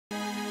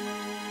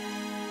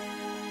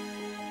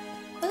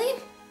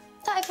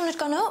one had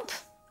gone up.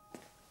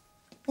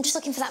 I'm just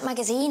looking for that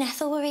magazine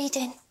Ethel were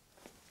reading.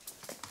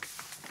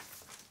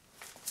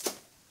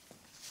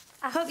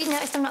 I hope you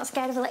noticed I'm not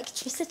scared of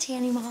electricity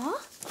anymore.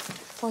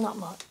 Well, not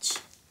much.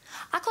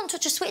 I couldn't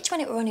touch a switch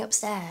when it were only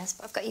upstairs,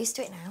 but I've got used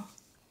to it now.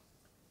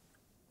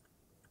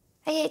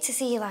 I hate to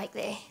see you like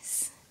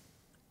this.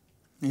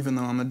 Even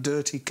though I'm a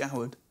dirty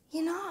coward?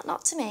 You're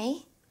not to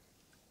me.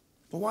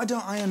 Well, why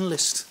don't I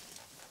enlist?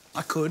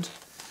 I could.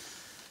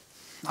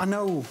 I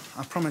know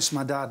I promised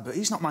my dad, but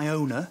he's not my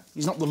owner.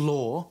 He's not the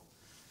law.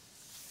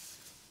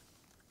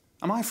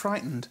 Am I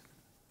frightened?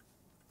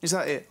 Is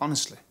that it,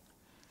 honestly?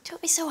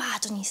 Don't be so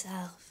hard on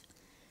yourself.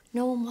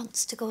 No one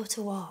wants to go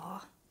to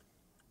war.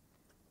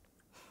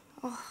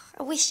 Oh,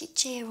 I wish you'd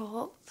cheer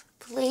up,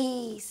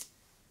 please.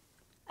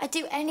 I'd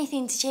do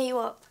anything to cheer you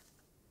up.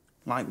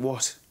 Like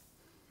what?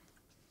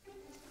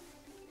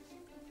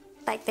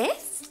 Like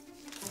this?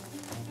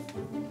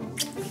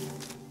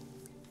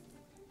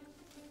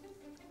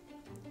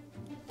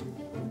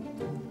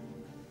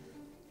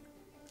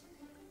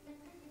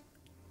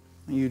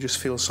 You just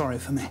feel sorry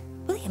for me.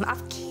 William,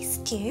 I've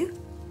kissed you.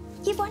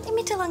 You've wanted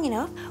me to long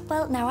enough.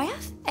 Well, now I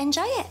have.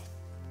 Enjoy it.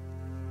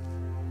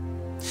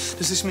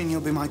 Does this mean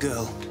you'll be my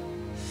girl?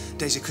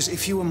 Daisy, because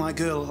if you were my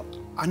girl,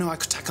 I know I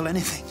could tackle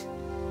anything.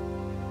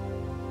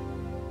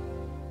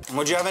 And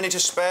would you have any to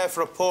spare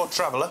for a poor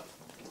traveller?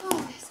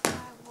 Oh,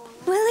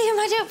 William,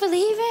 I don't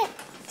believe it.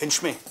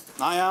 Pinch me.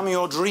 I am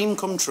your dream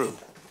come true.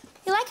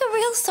 You're like a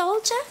real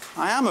soldier.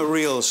 I am a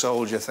real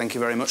soldier, thank you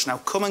very much. Now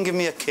come and give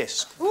me a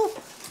kiss. Oh,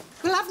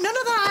 we'll have none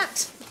of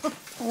that.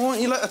 Why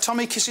won't you let a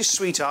Tommy kiss his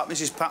sweetheart,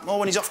 Mrs. Patmore,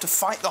 when he's off to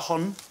fight the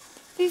Hun?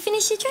 Have you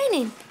finished your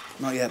training?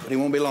 Not yet, but he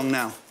won't be long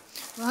now.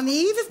 Well, on the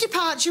eve of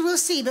departure, we'll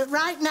see, but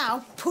right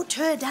now, put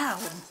her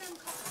down.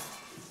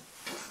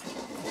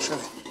 Shall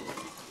we?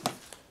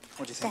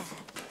 What do you think?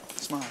 There.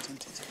 Smart,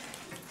 isn't it?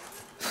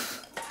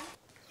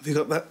 Have you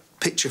got that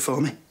picture for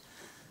me?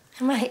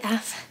 I might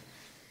have.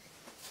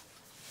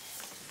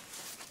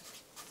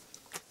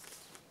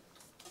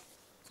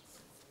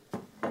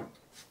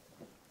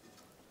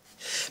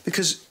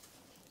 Because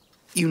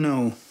you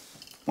know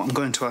what I'm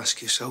going to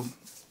ask you, so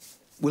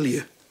will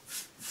you?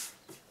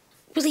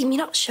 William, you're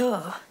not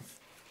sure.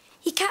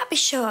 You can't be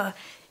sure.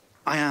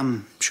 I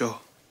am sure.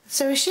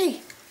 So is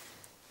she.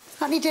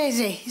 Auntie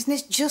Daisy, isn't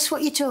this just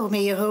what you told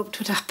me you hoped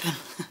would happen?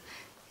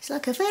 It's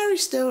like a fairy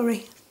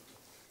story.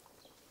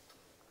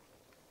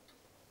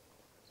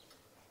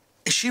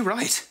 Is she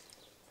right?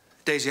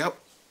 Daisy, are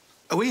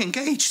we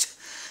engaged?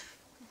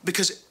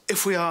 Because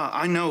if we are,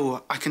 I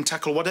know I can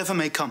tackle whatever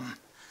may come.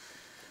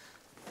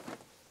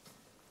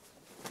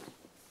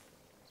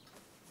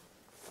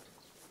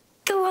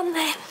 Go on,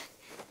 then.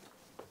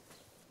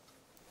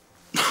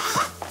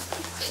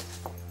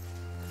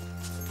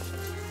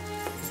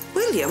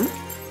 William?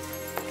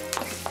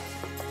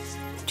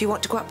 Do you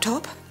want to go up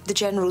top? The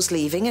General's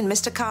leaving and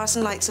Mr.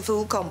 Carson likes a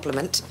full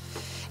compliment.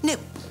 No,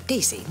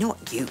 Daisy,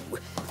 not you.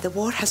 The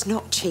war has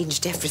not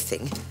changed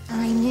everything.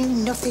 I knew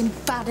nothing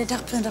bad had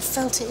happened. I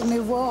felt it in my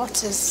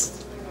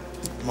waters.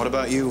 What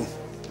about you?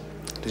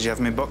 Did you have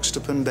me boxed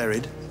up and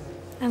buried?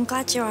 I'm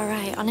glad you're all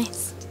right,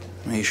 honest.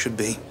 Well, you should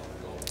be.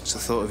 It's the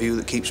thought of you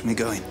that keeps me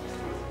going.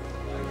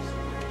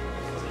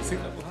 You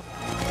think that will happen?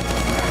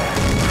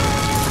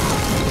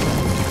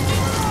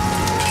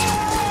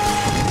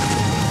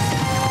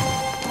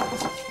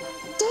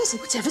 Daisy,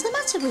 whatever's the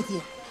matter with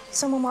you?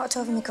 Someone walked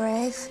over my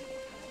grave.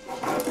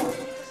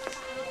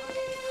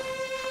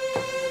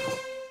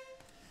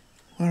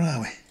 Where are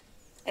we?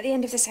 At the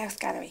end of the South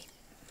Gallery.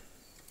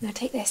 Now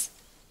take this.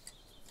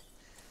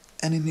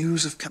 Any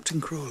news of Captain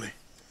Crawley?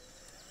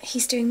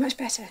 He's doing much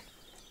better.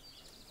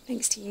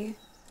 Thanks to you.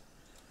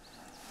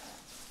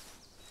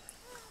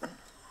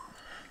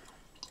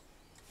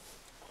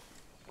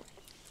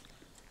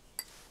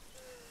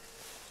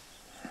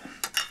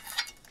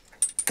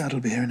 Dad'll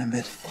be here in a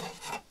bit.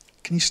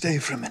 Can you stay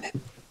for a minute?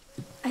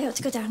 I ought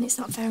to go down. It's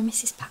not fair on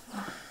Mrs.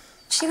 Patmore.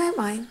 She won't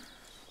mind.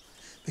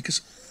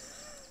 Because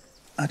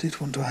I did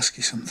want to ask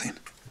you something.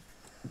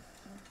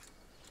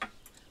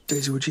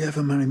 Daisy, would you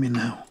ever marry me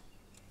now?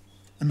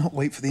 And not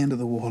wait for the end of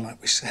the war like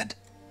we said?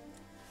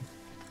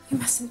 You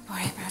mustn't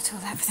worry about all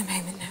that for the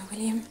moment now,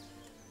 William.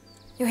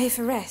 You're here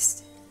for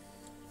rest,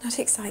 not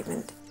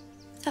excitement.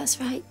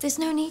 That's right. There's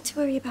no need to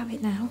worry about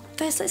it now.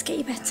 First, let's get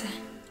you better.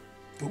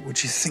 But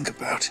would you think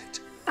about it?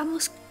 I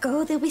must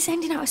go. They'll be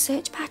sending out a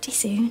search party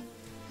soon.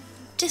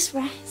 Just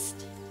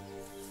rest.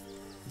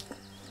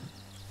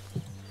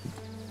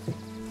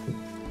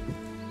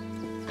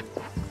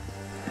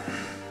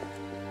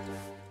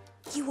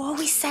 You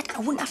always said I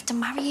wouldn't have to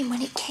marry him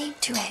when it came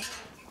to it.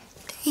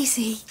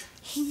 Daisy,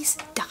 he's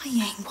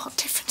dying. What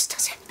difference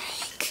does it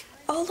make?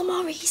 All the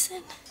more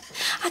reason.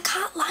 I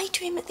can't lie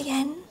to him at the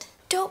end.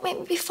 Don't make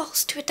me be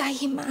false to a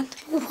dying man.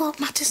 What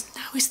matters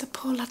now is the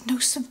poor lad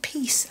knows some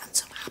peace and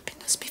some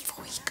happiness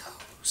before he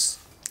goes.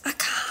 I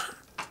can't.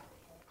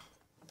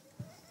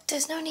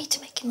 There's no need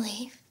to make him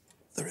leave.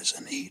 There is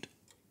a need.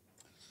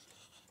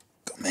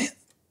 Come here.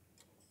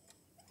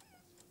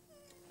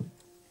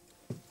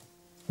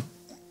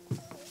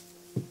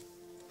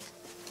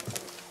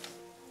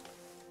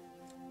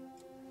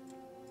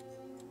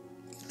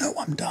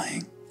 I'm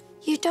dying.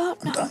 You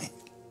don't know. I'm dying.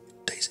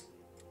 Daisy.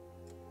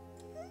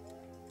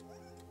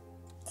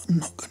 I'm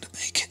not going to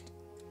make it.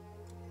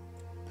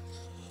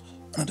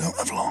 I don't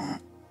have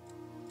long.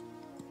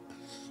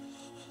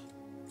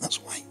 That's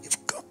why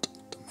you've got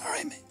to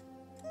marry me.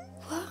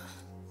 What?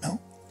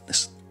 No,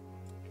 listen.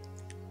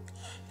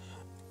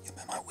 You'll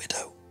be my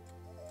widow.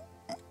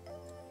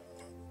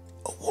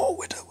 A war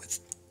widow with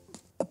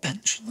a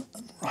pension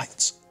and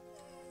rights.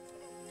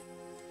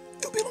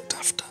 You'll be looked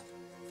after.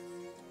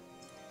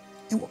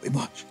 It won't be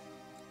much.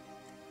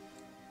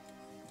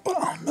 But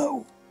I'll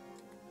know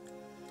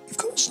you've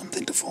got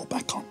something to fall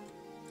back on.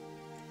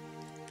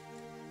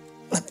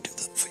 Let me do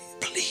that for you,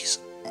 please.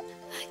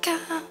 I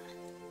can't.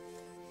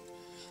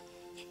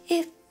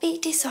 It'd be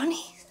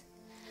dishonest.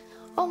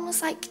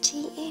 Almost like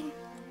cheating.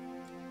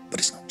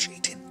 But it's not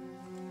cheating.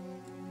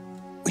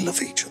 We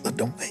love each other,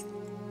 don't we?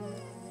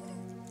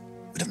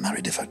 We'd have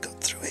married if I'd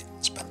got through it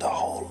and spent our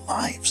whole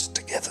lives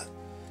together.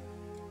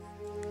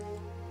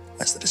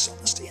 Where's the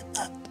dishonesty in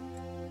that?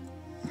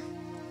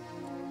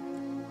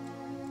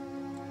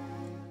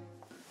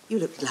 You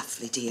look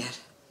lovely, dear.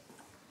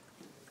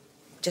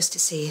 Just to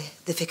say,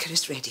 the vicar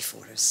is ready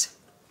for us.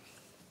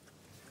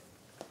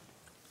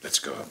 Let's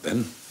go up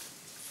then.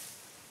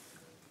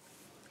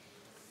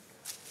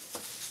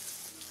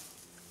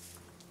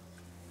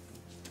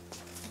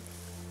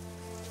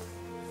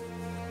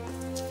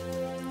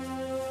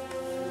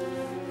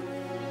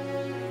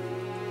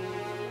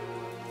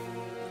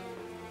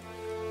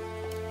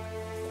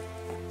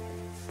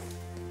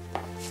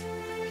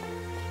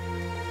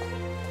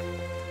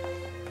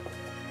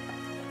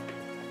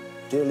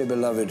 Dearly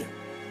beloved,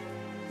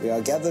 we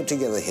are gathered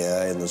together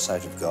here in the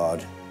sight of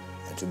God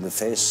and in the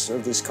face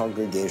of this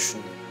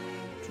congregation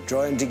to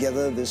join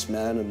together this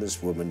man and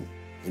this woman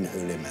in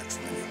holy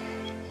matrimony,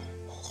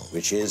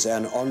 which is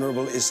an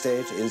honourable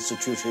estate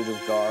instituted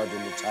of God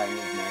in the time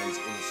of man's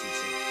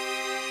innocency,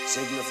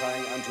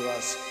 signifying unto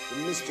us the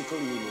mystical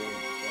union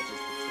that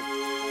is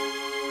betwixt.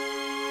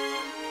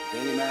 If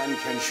any man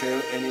can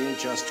show any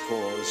just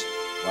cause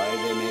why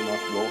they may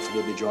not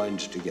lawfully be joined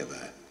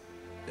together,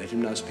 let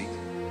him now speak.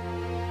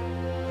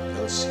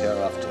 Else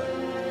hereafter,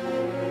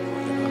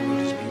 forever hold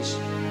his peace.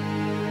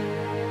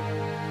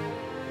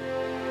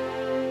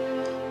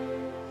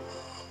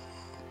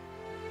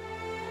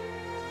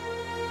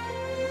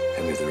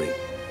 Hand me the ring.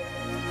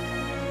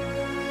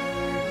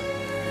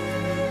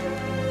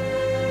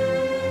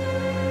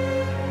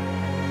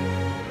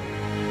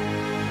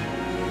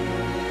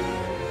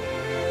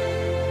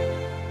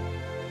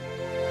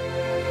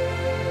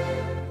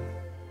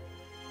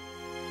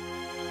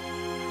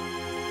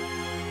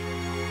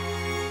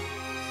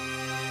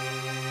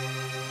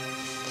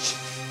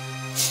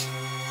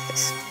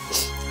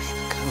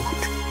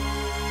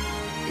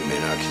 You may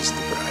now kiss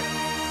the bride.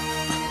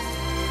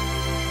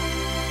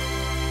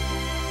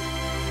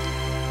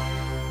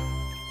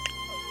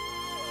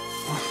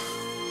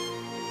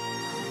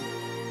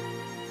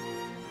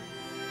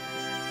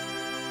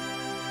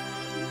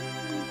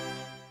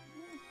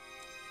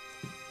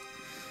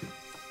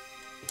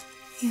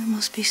 You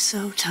must be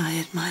so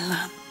tired, my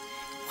lamb.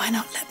 Why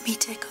not let me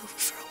take over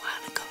for a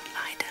while and go and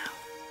lie down?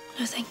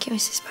 No, thank you,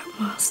 Mrs.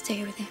 Blackmore. I'll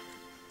stay with him.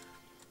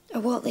 I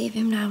won't leave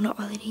him now, not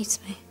while he needs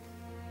me.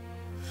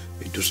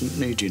 He doesn't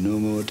need you no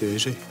more,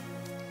 Daisy.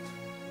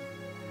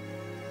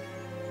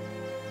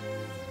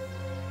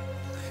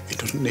 He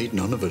doesn't need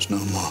none of us no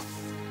more.